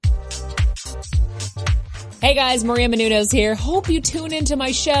Hey guys, Maria Menounos here. Hope you tune into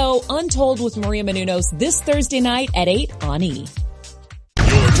my show, Untold with Maria Menounos, this Thursday night at 8 on E!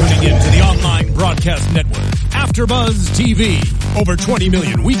 You're tuning in to the online broadcast network, AfterBuzz TV. Over 20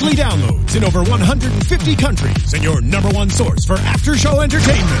 million weekly downloads in over 150 countries, and your number one source for after-show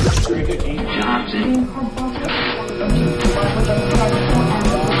entertainment.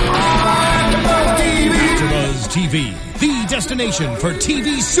 AfterBuzz TV, the destination for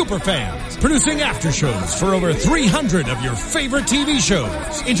TV superfans. Producing aftershows for over 300 of your favorite TV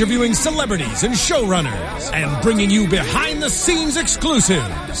shows. Interviewing celebrities and showrunners. And bringing you behind-the-scenes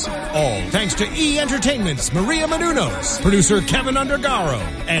exclusives. All thanks to E! Entertainment's Maria Menounos, producer Kevin Undergaro,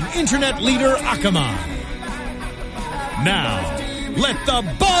 and internet leader Akamai. Now, let the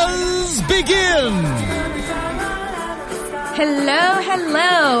buzz begin!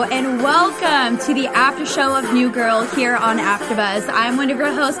 Hello, and welcome to the after show of New Girl here on AfterBuzz. I'm one of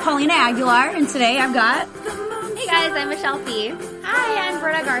your hosts, Paulina Aguilar, and today I've got... Hey guys, I'm Michelle Fee. Hi, I'm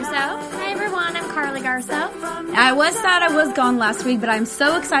Britta Garso. Hi everyone, I'm Carly Garso. I was sad I was gone last week, but I'm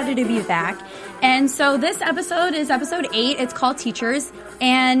so excited to be back. And so this episode is episode 8. It's called Teachers.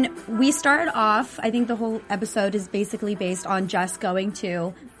 And we started off, I think the whole episode is basically based on Jess going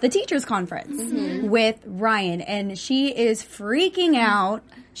to the teachers conference with Ryan. And she is freaking out.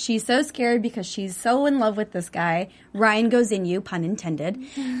 She's so scared because she's so in love with this guy. Ryan goes in you, pun intended.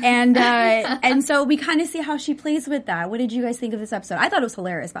 And so we kind of see how she plays with that. What did you guys think of this episode? I thought it was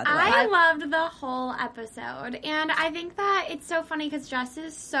hilarious, by the way. I loved the whole episode. And I think that it's so funny because Jess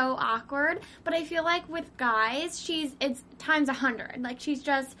is so awkward. But I feel like with guys, it's times 100. Like, she's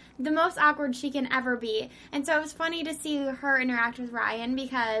just the most awkward she can ever be. And so it was funny to see her interact with Ryan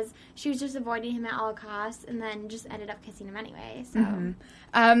because she was just avoiding him at all costs and then just ended up kissing him anyway. So...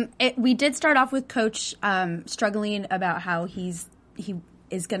 we did start off with Coach struggling about how he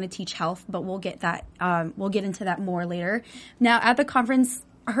is going to teach health, but we'll get into that more later. Now at the conference,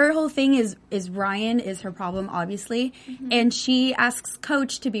 her whole thing is Ryan is her problem, obviously, and she asks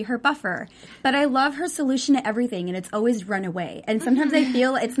Coach to be her buffer. But I love her solution to everything, and it's always run away. And sometimes I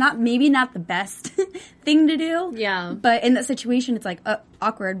feel it's maybe not the best thing to do. Yeah. But in that situation, it's like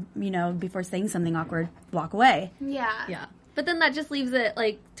awkward. Before saying something awkward, walk away. Yeah. Yeah. But then that just leaves it,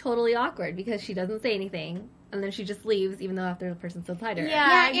 totally awkward because she doesn't say anything, and then she just leaves even though after the person said hi to her.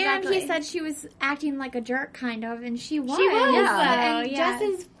 Yeah, exactly. And he said she was acting like a jerk, kind of, and she was. She was, yeah. And yes. Jess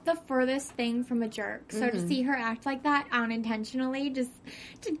is the furthest thing from a jerk, so to see her act like that unintentionally, just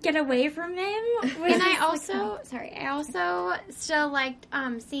to get away from him. And I also still liked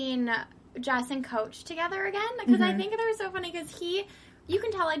seeing Jess and Coach together again, because I think they were so funny because you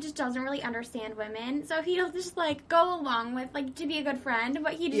can tell just doesn't really understand women, so he'll just go along with to be a good friend,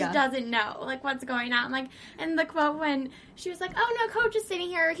 but he just doesn't know what's going on. And the quote when she was like, "Oh no, Coach is sitting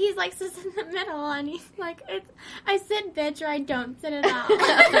here," he's sits in the middle, and he's like, "I sit bitch or I don't sit at all."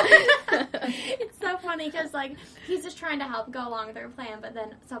 It's so funny because he's just trying to help go along with their plan, but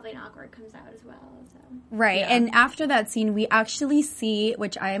then something awkward comes out as well. So. Right, and after that scene, we actually see,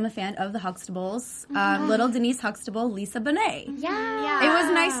 which I am a fan of, the Huxtables, little Denise Huxtable, Lisa Bonet. Yeah. It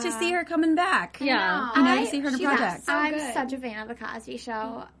was nice to see her coming back. Yeah. To see her in a project. I'm such a fan of the Cosby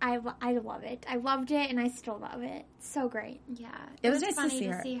Show. I love it. I loved it, and I still love it. So great. Yeah. It was nice funny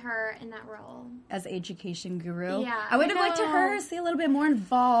to see her in that role. As education guru. Yeah. I would have liked her to see a little bit more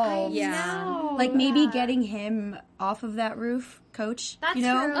involved. I know. Maybe getting him off of that roof, Coach. That's true.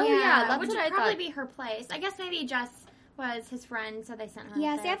 Oh, yeah. That's Which what would I probably thought. be her place. I guess maybe Jess was his friend, so they sent her.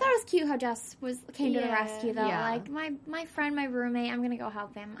 Yeah, see, I thought it was cute how Jess came to the rescue, though. Yeah. My friend, my roommate, I'm gonna go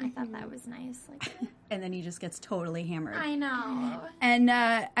help him. I thought that was nice. And then he just gets totally hammered. I know. And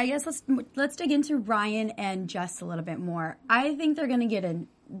I guess let's dig into Ryan and Jess a little bit more. I think they're gonna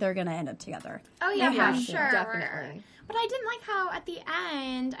end up together. Oh yeah, for sure. Definitely. But I didn't like how at the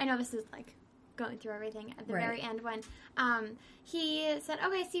end. I know this is going through everything at the very end when he said,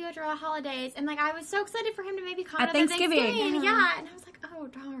 "Okay, see you after the holidays," and I was so excited for him to maybe come at Thanksgiving. Yeah, and I was like, "Oh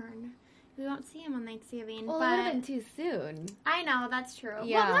darn, we won't see him on Thanksgiving." Well, but it would have been too soon. I know that's true.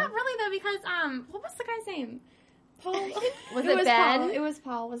 Yeah. Well, not really though, because what was the guy's name? Paul. Was it Ben? Paul. It was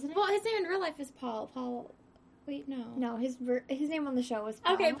Paul, wasn't it? Well, his name in real life is Paul. Paul. Wait, no. No, his name on the show was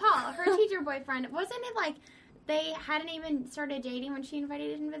Paul. Okay, Paul, her teacher boyfriend. Wasn't it they hadn't even started dating when she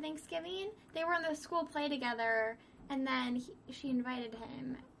invited him to Thanksgiving? They were in the school play together, and then she invited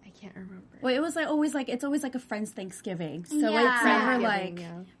him. I can't remember. Well, it was it's always like a friend's Thanksgiving. So Yeah. it's never Friendsgiving, like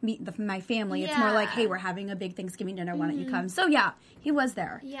yeah. meet my family. It's more like, Yeah. hey, we're having a big Thanksgiving dinner. Why don't you come? So yeah, he was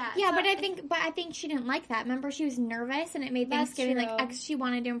there. Yeah. Yeah, so but I think she didn't like that. Remember, she was nervous, and it made That's Thanksgiving true. she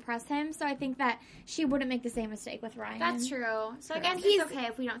wanted to impress him. So I think that she wouldn't make the same mistake with Ryan. That's true. So I guess He's- it's okay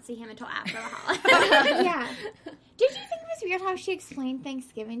if we don't see him until after the holiday. Yeah. Did you think it was weird how she explained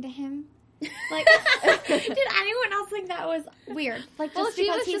Thanksgiving to him? Like, did anyone else think that was weird? Like, Well, just she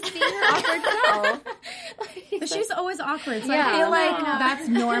because was he's just being her awkward self. But she's always awkward, so Yeah. I feel like I know. that's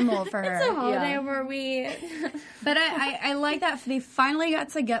normal for her. It's a holiday Yeah. where we. But I like that they finally got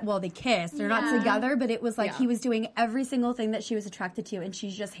to get, well, they kissed. They're not together, but it was like Yeah. he was doing every single thing that she was attracted to, and she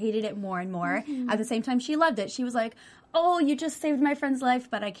just hated it more and more. At the same time, she loved it. She was like, oh, you just saved my friend's life,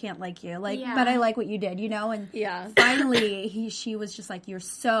 but I can't like you. Like, Yeah. but I like what you did, you know? And Yeah. finally, she was just like, you're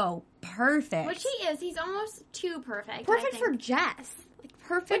so perfect. Which he is. He's almost too perfect. Perfect I for think. Jess. Like,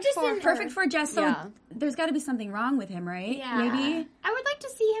 perfect But just for in her. Perfect for Jess. So Yeah. there's got to be something wrong with him, right? Yeah. Maybe? I would like to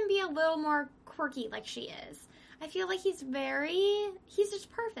see him be a little more quirky like she is. I feel like he's just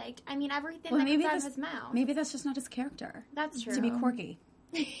perfect. I mean, everything Well, that maybe comes out of that's, his mouth. maybe that's just not his character. That's true. To be quirky.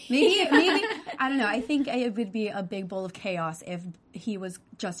 Maybe, I don't know. I think it would be a big bowl of chaos if he was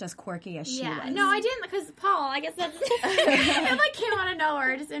just as quirky as she Yeah, was. no, I didn't because Paul. I guess that's it. Like came out of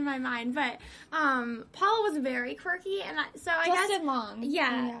nowhere, just in my mind. But Paul was very quirky, and so I guess Justin Long.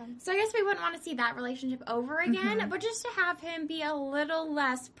 yeah. So I guess we wouldn't want to see that relationship over again. But just to have him be a little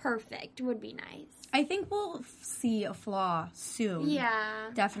less perfect would be nice. I think we'll see a flaw soon. Yeah.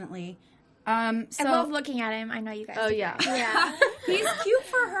 Definitely. I So love looking at him. I know you guys. Oh, do. yeah. Yeah. he's cute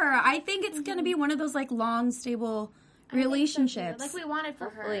for her. I think it's going to be one of those like long, stable relationships. Like we wanted for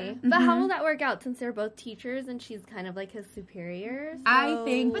her. Hopefully. But how will that work out since they're both teachers and she's kind of like his superior? So... I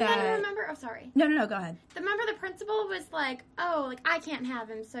think But that. then remember, oh sorry. No, go ahead. Remember the principal was like, oh, like I can't have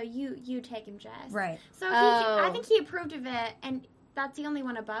him, so you take him, Jess. Right. So Oh. I think he approved of it, and that's the only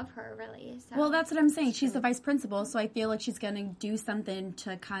one above her, really. So. Well, that's what I'm saying. She's the vice principal, so I feel like she's going to do something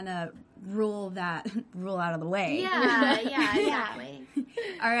to kind of rule out of the way. yeah, exactly.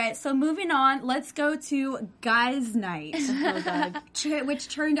 All right, so moving on, let's go to Guys' Night, Oh, God. which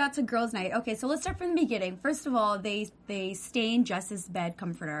turned out to Girls' Night. Okay, so let's start from the beginning. First of all, they stain Jess's bed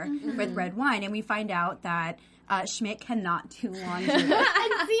comforter with red wine, and we find out that Schmidt cannot do laundry.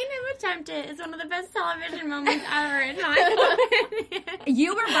 And seeing him attempt it is one of the best television moments ever. In my opinion.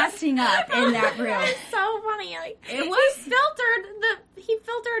 You were busting up in that room. It was so funny. Like It was. he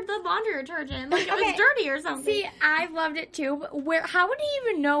filtered the laundry detergent like it Okay. was dirty or something. See, I loved it too. But how would he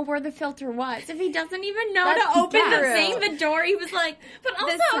even know where the filter was if he doesn't even know That's to open the true. thing, the door? He was like, But also,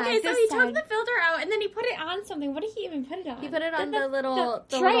 This side, okay, so this he side. took the filter out and then he put it on something. What did he even put it on? He put it on the little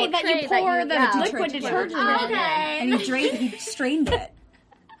tray little that you tray pour the yeah. liquid detergent in. Okay. And he strained it.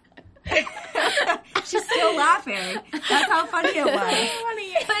 She's still laughing. That's how funny it was.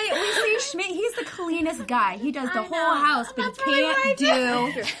 Funny. But we see Schmidt, he's the cleanest guy. He does the I whole know. house, but That's he really what I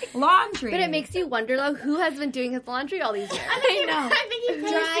can't do laundry. But it makes you wonder, though, who has been doing his laundry all these years? I know. I think he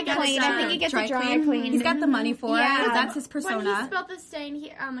pays Dry to get clean. it I done. think he gets a dry clean. He's got the money for Yeah. it. That's his When he persona. spilled the stain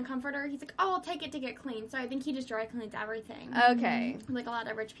on the comforter, he's like, "Oh, I'll take it to get clean." So I think he just dry cleans everything, Okay. like a lot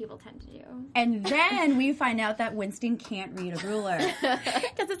of rich people tend to do. And then we find out that Winston can't read a ruler.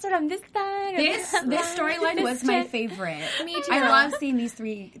 Does it start on this side? This storyline was my favorite. Me too. I love seeing these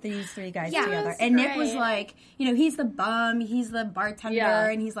three guys Yeah, together. it was And Nick was great. like, he's the bum, he's the bartender, Yeah.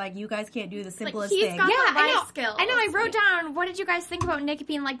 and he's like, you guys can't do the Like simplest he's thing. got Yeah, the I know. life skills. I know. I wrote down. What did you guys think about Nick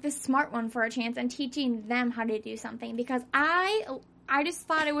being like the smart one for a chance and teaching them how to do something? Because I just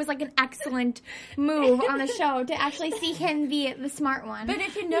thought it was like an excellent move on the show to actually see him be the smart one. But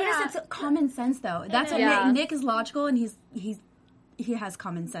if you notice, Yeah. it's common sense though. That's what Yeah. Nick is logical, and he has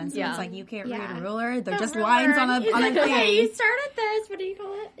common sense. Yeah. So it's like you can't read Yeah. a ruler; they're The just ruler. lines on He's a like, thing. okay, you started this. What do you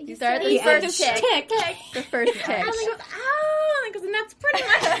call it? You start at the the first edge. tick. Tick. The first tick. And he goes, oh, and he goes, and that's pretty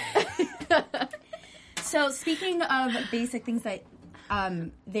much. So speaking of basic things that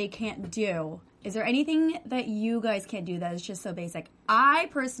they can't do, is there anything that you guys can't do that is just so basic? I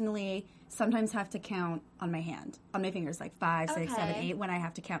personally sometimes have to count on my fingers, like 5, 6, 7, Okay. 8, when I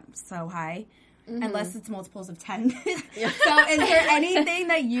have to count so high. Unless it's multiples of 10. So is there anything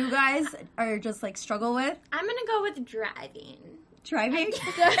that you guys are just like struggle with? I'm gonna go with driving. Driving?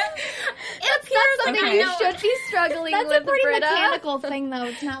 It appears Something Okay. you should be struggling that's with, a pretty Britta. mechanical thing, though.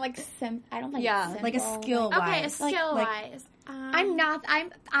 It's not like I don't think. Yeah. it's Like a simple. skill Okay, wise. skill like, wise. I'm not.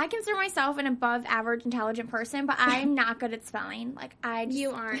 I consider myself an above average intelligent person, but I'm not good at spelling. Like I just,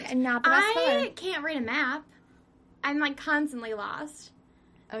 You aren't. I'm not the best I speller. can't read a map. I'm like constantly lost.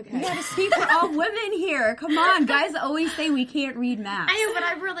 Okay. You gotta speak for all women here. Come on, guys always say we can't read maps. I know, but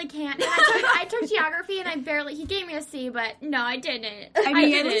I really can't. And I took geography, and he gave me a C, but no, I didn't. I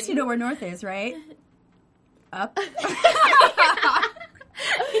mean, at least you know where north is, right? Up.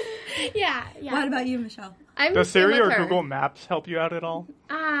 Yeah. What about you, Michelle? Does Siri or Google Maps help you out at all?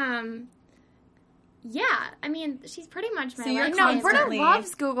 Yeah, I mean, she's pretty much my you're life. No, No, Britta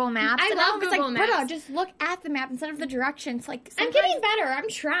loves Google Maps. I and love I'm always Google like, Maps. Britta, just look at the map instead of the directions. Like, I'm getting better. I'm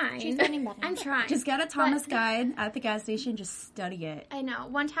trying. She's getting better. I'm trying. Just get a Thomas guide at the gas station. Just study it. I know.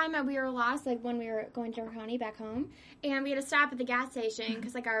 One time we were lost, like when we were going to our county back home, and we had to stop at the gas station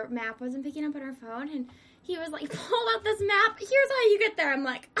because like our map wasn't picking up on our phone, and he was like, "Pull out this map. Here's how you get there." I'm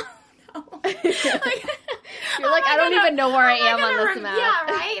like, "Oh no!" You're like, I don't even know where I am on this map.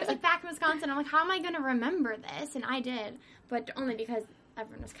 Yeah, right. It was like back in Wisconsin. I'm like, how am I going to remember this? And I did, but only because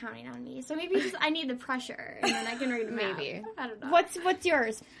everyone was counting on me. So maybe just I need the pressure, and then I can read a map. Maybe. I don't know. What's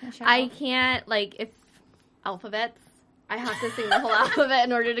yours, Michelle? I can't, like, if alphabets, I have to sing the whole alphabet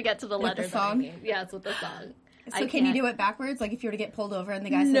in order to get to the letter. song? Yes, with the song. So can you do it backwards? Like if you were to get pulled over and the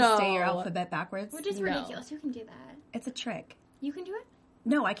guy says say your alphabet backwards? Which is ridiculous. Who can do that? It's a trick. You can do it?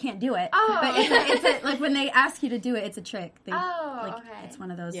 No, I can't do it. Oh. But it's like when they ask you to do it, it's a trick. They, okay. It's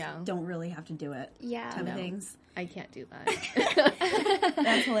one of those don't really have to do it Yeah. type of things. I can't do that.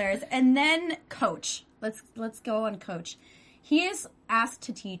 That's hilarious. And then Coach. Let's go on Coach. He is asked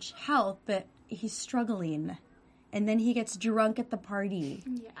to teach health, but he's struggling. And then he gets drunk at the party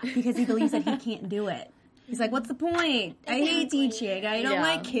because he believes that he can't do it. He's like, what's the point? I hate teaching. I don't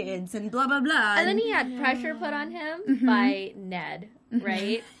like kids and blah, blah, blah. And then he had pressure put on him by Ned,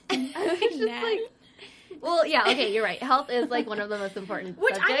 right? I was just like, well, yeah, okay, you're right. Health is like one of the most important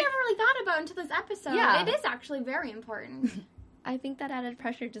Which subjects. I never really thought about until this episode. Yeah. It is actually very important. I think that added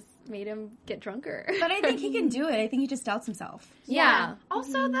pressure just made him get drunker. But I think he can do it. I think he just doubts himself. Yeah.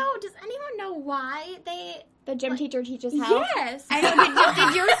 Also, though, does anyone know why the gym teacher teaches health. Yes. I know.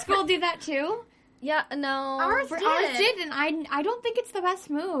 Did your school do that too? Yeah, no. Ours did. And I don't think it's the best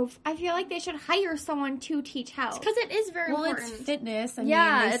move. I feel like they should hire someone to teach health. Because it is very Well, important. it's fitness. I mean,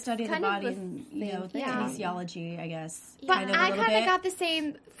 Yeah, they it's study the kind of body the and, same thing. kinesiology, I guess. But kind of a I little kind of bit. got the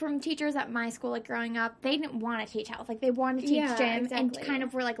same from teachers at my school, like growing up. They didn't want to teach health. Like, they wanted to teach Yeah, gym and exactly. kind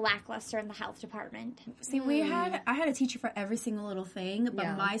of were, like, lackluster in the health department. See, I had a teacher for every single little thing,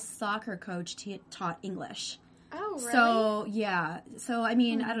 but my soccer coach taught English. Oh, really? So, yeah. So, I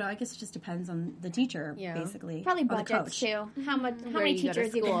mean, I don't know. I guess it just depends on the teacher, basically. Probably or the budgets, coach. too. How Where many you go to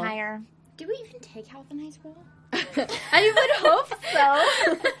teachers you can school. hire. Do we even take health in high school? I would hope so.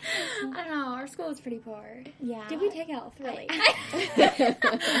 I don't know. Our school is pretty poor. Yeah. Did we take health, really?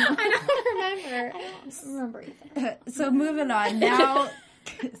 I don't remember. I don't remember either. So, moving on. Now,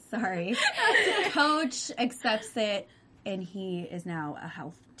 sorry. Coach accepts it, and he is now a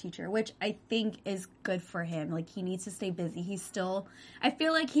health teacher, which I think is good for him. Like, he needs to stay busy. He's still, I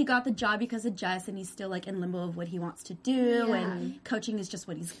feel like he got the job because of Jess, and he's still, like, in limbo of what he wants to do, and coaching is just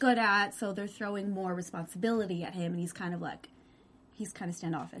what he's good at, so they're throwing more responsibility at him, and he's kind of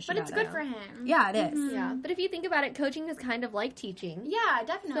standoffish. But it's about good it. for him. Yeah, it is. Yeah, but if you think about it, coaching is kind of like teaching. Yeah,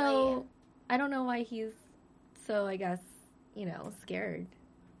 definitely. So, I don't know why he's so, I guess, scared.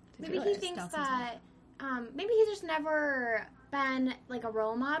 Maybe he thinks that, maybe he's just never been like a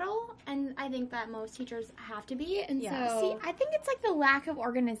role model, and I think that most teachers have to be. And See, so, I think it's like the lack of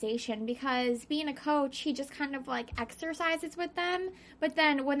organization because being a coach, he just kind of like exercises with them. But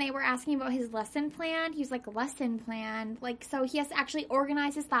then when they were asking about his lesson plan, he was like, lesson plan. Like, so he has to actually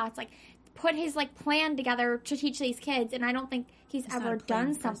organize his thoughts, like put his like plan together to teach these kids. And I don't think he's not ever a plan done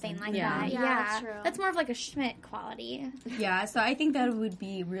person. something like Yeah. that. Yeah, that's true. That's more of like a Schmidt quality. Yeah, so I think that would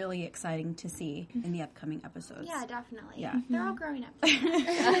be really exciting to see in the upcoming episodes. yeah, definitely. Yeah. They're all growing up.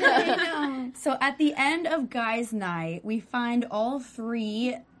 So at the end of Guys' Night, we find all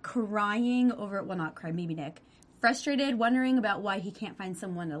three crying over, well, not cry, maybe Nick, frustrated, wondering about why he can't find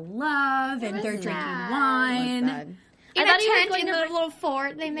someone to love, and they're drinking wine. In I a thought he was tent going in to the bring- little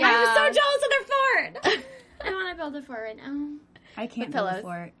fort they made. Yeah. I was so jealous of their fort. I want to build a fort right now. I can't With build a pillows.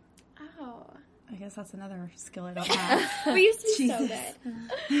 fort. Oh. I guess that's another skill I don't have. We used to be so Jesus.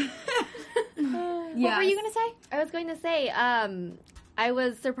 good. Yeah. What were you going to say? I was going to say, I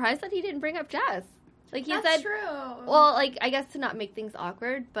was surprised that he didn't bring up Jess. Like, he That's said, true. well, like, I guess to not make things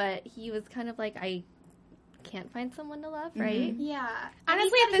awkward, but he was kind of like, I can't find someone to love, right? Yeah. Honestly,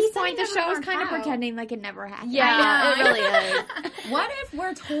 He at said- this he said point, the he never show is learned kind of how. pretending like it never happened. Yeah, it really is. What if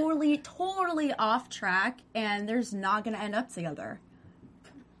we're totally off track and there's not going to end up together?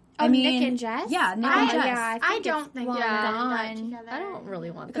 I mean, Nick and Jess? Yeah, Nick and Jess. Yeah, I don't think they're I together. don't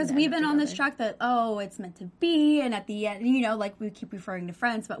really want them Because to we've end been on this together. track that, oh, it's meant to be, and at the end, you know, like we keep referring to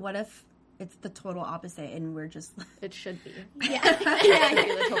Friends, but what if it's the total opposite and we're just... It should be. Yeah. It should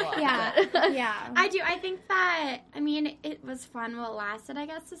be the total opposite. Yeah. I do. I think that, I mean, it was fun while it lasted, I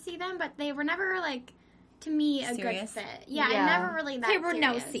guess, to see them, but they were never, like, to me, a Serious? good fit. Yeah, Yeah. never really that There were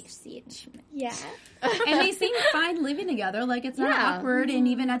no serious. siege. Yeah. And they seem fine living together. Like, it's not Yeah. awkward. And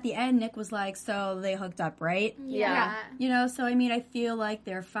even at the end, Nick was like, so they hooked up, right? Yeah. You know, so I mean, I feel like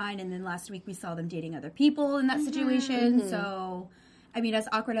they're fine. And then last week we saw them dating other people in that situation. So, I mean, as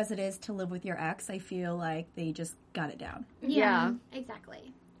awkward as it is to live with your ex, I feel like they just got it down. Yeah.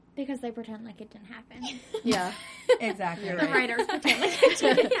 Exactly. Because they pretend like it didn't happen. Yeah. Exactly. You're The right. writers pretend like it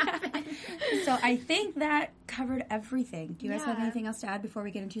didn't happen. So I think that covered everything. Do you guys have Yeah. anything else to add before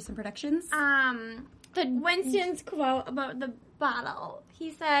we get into some predictions? The Winston's quote about the bottle.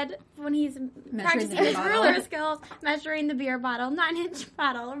 He said when he's practicing the his bottle. ruler skills, measuring the beer bottle, 9-inch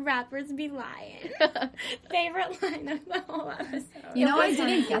bottle, rappers be lying. Favorite line of the whole episode. You know, I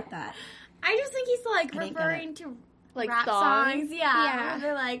didn't get that. I just think he's like I didn't get referring to Like rap songs? Yeah. Yeah. Where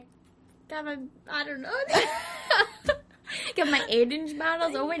they're like, got my, I don't know. Got my 8-inch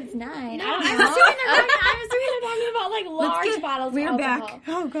bottles. Oh, it's 9. I don't I was know. doing it talking about like large bottles. We're of back. alcohol.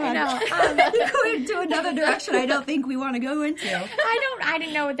 Oh, God. know. Going to another direction I don't think we want to go into. I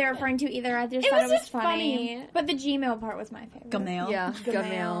didn't know what they were referring to either. I just It thought was it was just funny. funny. But the Gmail part was my favorite. Gmail. Yeah.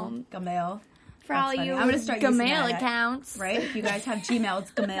 Gmail. Gmail. For all That's funny. you I'm gonna start using Gmail that. accounts. Right? If you guys have Gmail,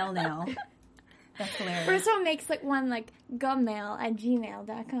 it's Gmail now. That's Or hilarious. someone makes like one like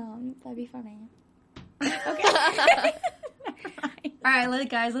gmail@gmail.com. That'd be funny. Okay. All right,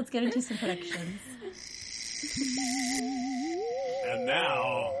 guys, let's get into some predictions. And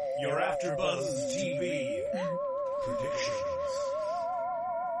now, your AfterBuzz TV predictions.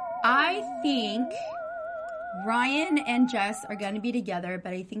 I think Ryan and Jess are going to be together,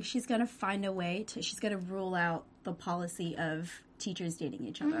 but I think she's going to find a way to, she's going to rule out the policy of teachers dating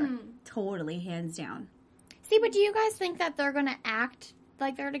each other. Totally, hands down. See, but do you guys think that they're gonna act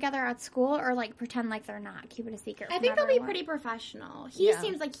like they're together at school, or like pretend like they're not, keep it a secret? I from think they'll be everyone? pretty professional. He Yeah.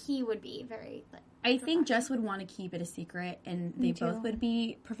 seems like he would be very. Like, I think Jess would want to keep it a secret, and they too. both would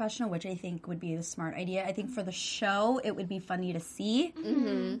be professional, which I think would be the smart idea. I think for the show, it would be funny to see,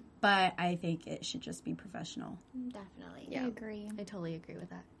 but I think it should just be professional. definitely. I agree. I totally agree with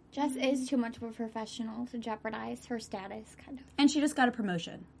that. Jess is too much of a professional to jeopardize her status, kind of. And she just got a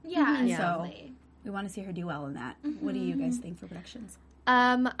promotion. Yeah, So exactly. we want to see her do well in that. What do you guys think for predictions?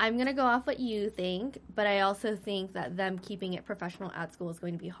 I'm gonna go off what you think, but I also think that them keeping it professional at school is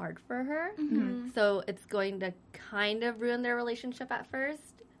going to be hard for her. So it's going to kind of ruin their relationship at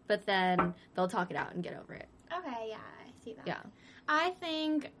first, but then they'll talk it out and get over it. Okay, yeah, I see that. Yeah. I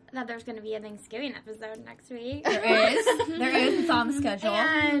think that there's going to be a Thanksgiving episode next week. There is. It's on the schedule.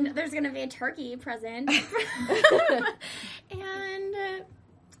 And there's going to be a turkey present. And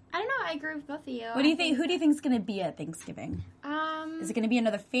I don't know. I agree with both of you. What do you think? Who do you think is going to be at Thanksgiving? Is it going to be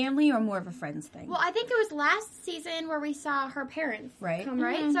another family or more of a friends thing? Well, I think it was last season where we saw her parents Right. come,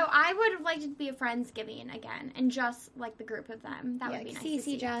 right? So I would have liked it to be a Friendsgiving again, and just like the group of them. That would be nice to Cece,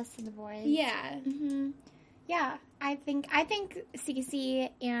 see. Jess, and the boys. Yeah. Yeah, I think Cece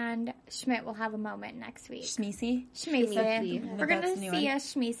and Schmidt will have a moment next week. Schmeesy? Schmeesy. Schmeesy. We're gonna That's the new see one. a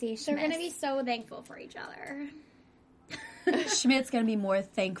Schmeesy. They're going to be so thankful for each other. Schmidt's going to be more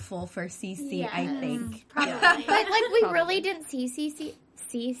thankful for CC, I think. Probably. But like we really didn't see Cece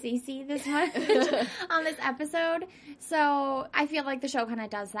this much on this episode, so I feel like the show kind of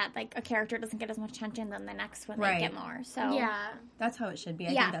does that. Like a character doesn't get as much attention, then the next one Right. they get more. So Yeah. That's how it should be.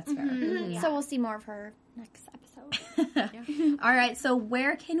 I Yeah. think that's fair. So we'll see more of her next episode. All right, so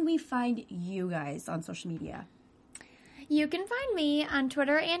where can we find you guys on social media? You can find me on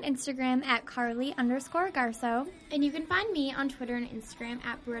Twitter and Instagram at Carly_Garso. And you can find me on Twitter and Instagram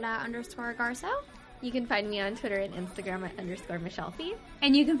at Britta_Garso. You can find me on Twitter and Instagram at _Michellefi.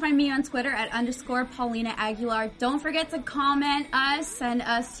 And you can find me on Twitter at _Paulina Aguilar. Don't forget to comment us, send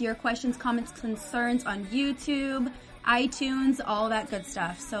us your questions, comments, concerns on YouTube, iTunes, all that good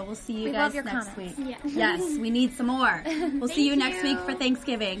stuff. So we'll see you We guys love your next comments. week. Yes, we need some more. We'll see you next week for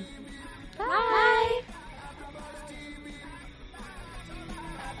Thanksgiving. Bye.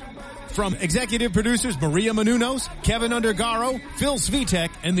 From executive producers Maria Menounos, Kevin Undergaro, Phil Svitek,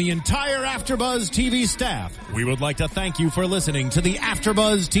 and the entire AfterBuzz TV staff, we would like to thank you for listening to the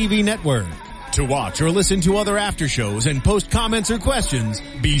AfterBuzz TV network. To watch or listen to other after shows and post comments or questions,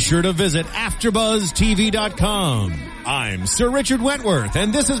 be sure to visit AfterBuzzTV.com. I'm Sir Richard Wentworth,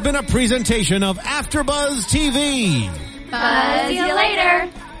 and this has been a presentation of AfterBuzz TV. See you later.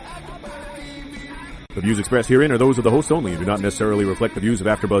 The views expressed herein are those of the hosts only and do not necessarily reflect the views of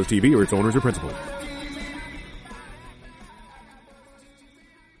AfterBuzz TV or its owners or principals.